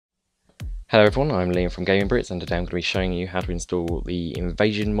Hello everyone, I'm Liam from Gaming Brits, and today I'm going to be showing you how to install the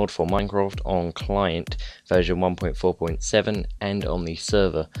Invasion mod for Minecraft on client version 1.4.7 and on the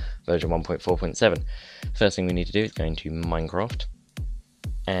server version 1.4.7. First thing we need to do is go into Minecraft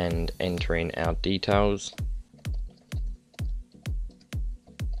and enter in our details.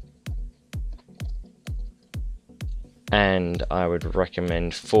 And I would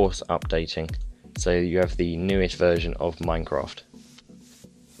recommend force updating so you have the newest version of Minecraft.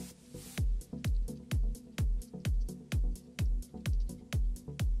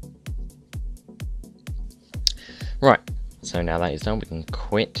 Right, so now that is done, we can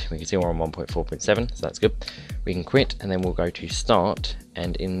quit. We can see we're on 1.4.7, so that's good. We can quit, and then we'll go to start,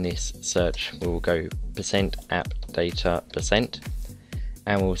 and in this search we will go %appdata%,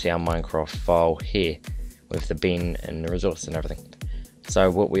 and we'll see our Minecraft file here with the bin and the resource and everything. So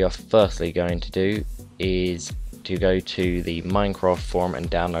what we are firstly going to do is to go to the Minecraft forum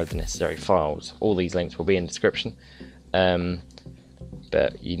and download the necessary files. All these links will be in the description.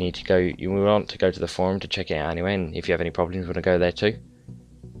 But you want to go to the forum to check it out anyway, and if you have any problems you want to go there too.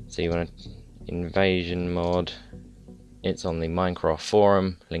 So you want to Invasion mod, it's on the Minecraft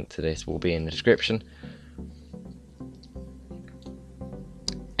forum, link to this will be in the description.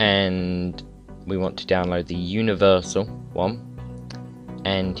 And we want to download the universal one,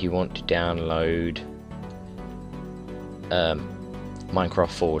 and you want to download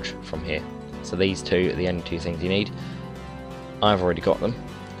Minecraft Forge from here. So these two are the only two things you need. I've already got them,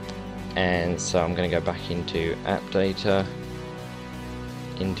 and so I'm going to go back into app data,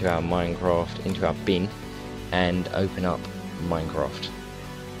 into our Minecraft, into our bin, and open up Minecraft.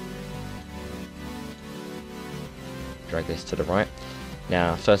 Drag this to the right.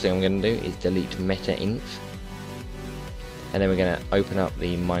 Now first thing I'm going to do is delete meta-inf, and then we're going to open up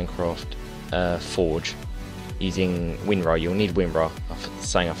the Minecraft Forge using WinRAR. You'll need WinRAR.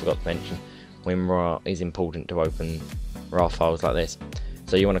 Something I forgot to mention. WinRAR is important to open RAR files like this.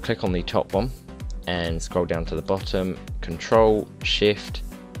 So you want to click on the top one and scroll down to the bottom, Control Shift,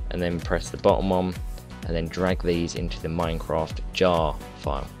 and then press the bottom one, and then drag these into the Minecraft jar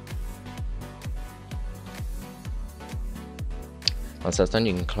file. Once that's done,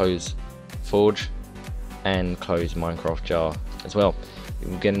 you can close Forge and close Minecraft jar as well.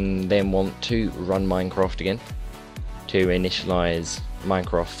 You're going to then want to run Minecraft again to initialize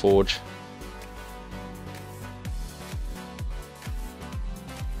Minecraft Forge.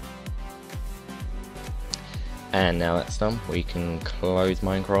 And now that's done, we can close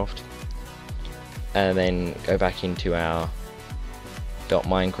Minecraft and then go back into our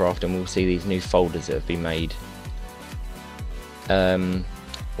 .minecraft, and we'll see these new folders that have been made.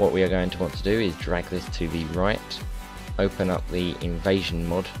 What we are going to want to do is drag this to the right, open up the Invasion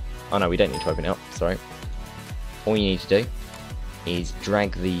mod. Oh no, we don't need to open it up, sorry. All you need to do is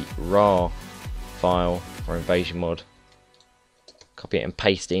drag the RAR file for Invasion mod, copy it and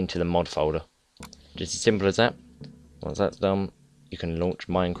paste it into the mod folder. Just as simple as that. Once that's done, you can launch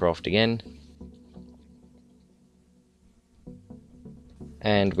Minecraft again,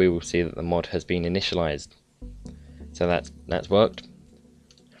 and we will see that the mod has been initialized. So that's worked.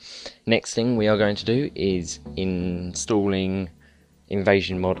 Next thing we are going to do is installing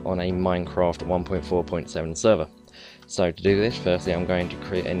Invasion mod on a Minecraft 1.4.7 server. So to do this, firstly I'm going to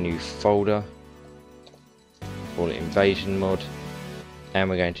create a new folder, call it Invasion mod, and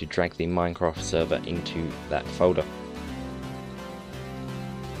we're going to drag the Minecraft server into that folder.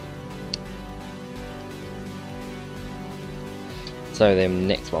 So then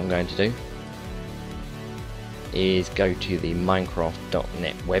next what I'm going to do is go to the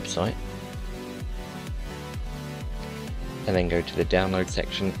Minecraft.net website, and then go to the download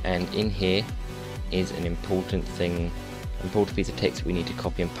section, and in here is an important piece of text we need to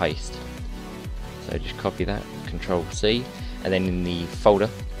copy and paste. So just copy that, Control C, and then in the folder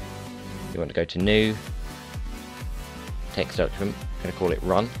you want to go to new text document. I'm going to call it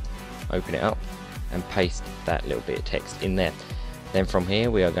run, open it up and paste that little bit of text in there. Then from here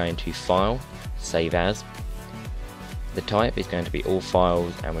we are going to file, save as. The type is going to be all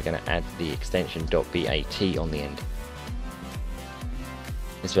files, and we're going to add the extension .bat on the end.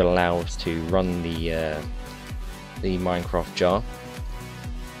 This will allow us to run the Minecraft jar,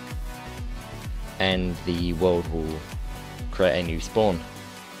 and the world will create a new spawn.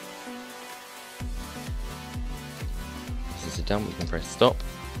 Once this is done, we can press stop,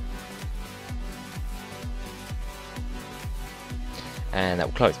 and that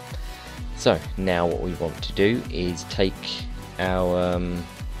will close. So now what we want to do is take our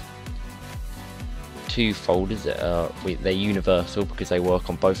two folders that are they're universal because they work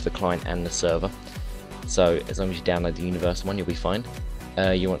on both the client and the server. So as long as you download the universal one, you'll be fine.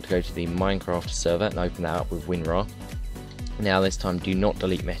 you want to go to the Minecraft server and open that up with WinRAR. Now this time do not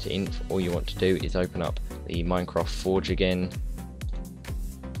delete meta-inf, all you want to do is open up the Minecraft Forge again,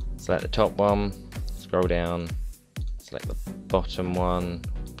 select the top one, scroll down, select the bottom one,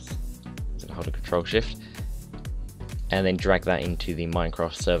 and hold a Control Shift, and then drag that into the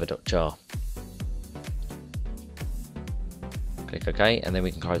Minecraft server.jar. Click OK, and then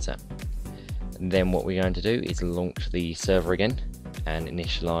we can close that. And then what we're going to do is launch the server again and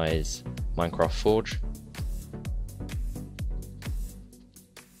initialize Minecraft Forge.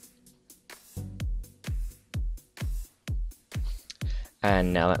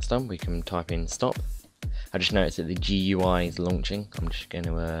 And now that's done, we can type in stop. I just noticed that the GUI is launching. I'm just going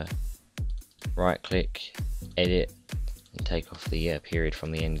to right click, edit, and take off the period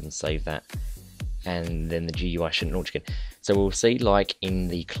from the end and save that. And then the GUI shouldn't launch again. So we'll see, like in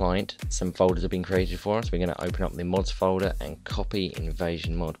the client, some folders have been created for us. We're going to open up the mods folder and copy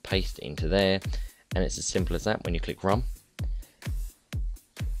invasion mod, paste it into there. And it's as simple as that. When you click run,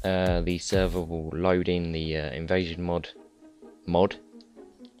 the server will load in the invasion mod.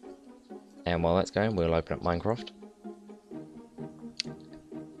 And while that's going, we'll open up Minecraft,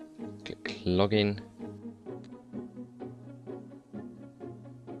 click login,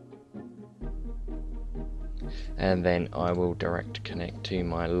 and then I will direct connect to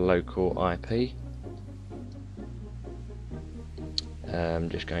my local IP. I'm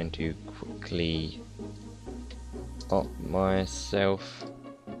just going to quickly opt myself,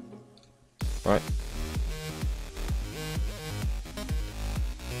 right.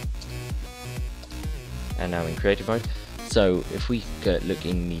 And now in creative mode. So if we look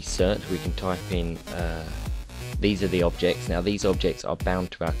in the search, we can type in these are the objects. Now these objects are bound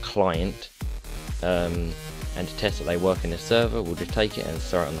to our client, and to test that they work in the server, we'll just take it and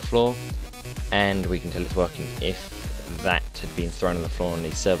throw it on the floor, and we can tell it's working. If that had been thrown on the floor and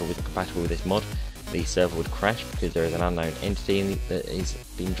the server wasn't compatible with this mod, the server would crash because there is an unknown entity that is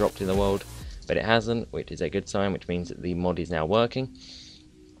being dropped in the world, but it hasn't, which is a good sign, which means that the mod is now working.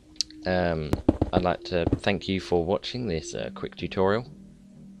 I'd like to thank you for watching this quick tutorial,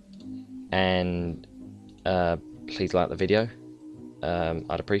 and please like the video.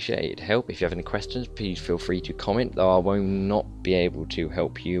 I'd appreciate it, help. If you have any questions, please feel free to comment, though I will not be able to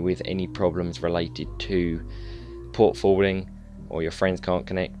help you with any problems related to port forwarding or your friends can't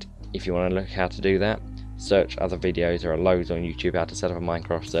connect. If you want to look how to do that, search other videos. There are loads on YouTube how to set up a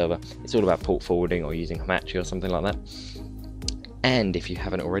Minecraft server. It's all about port forwarding or using Hamachi or something like that. And if you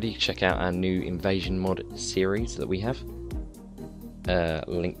haven't already, check out our new invasion mod series that we have.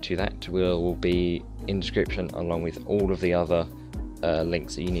 Link to that will be in the description, along with all of the other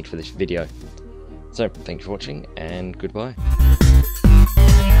links that you need for this video. So thank you for watching, and goodbye.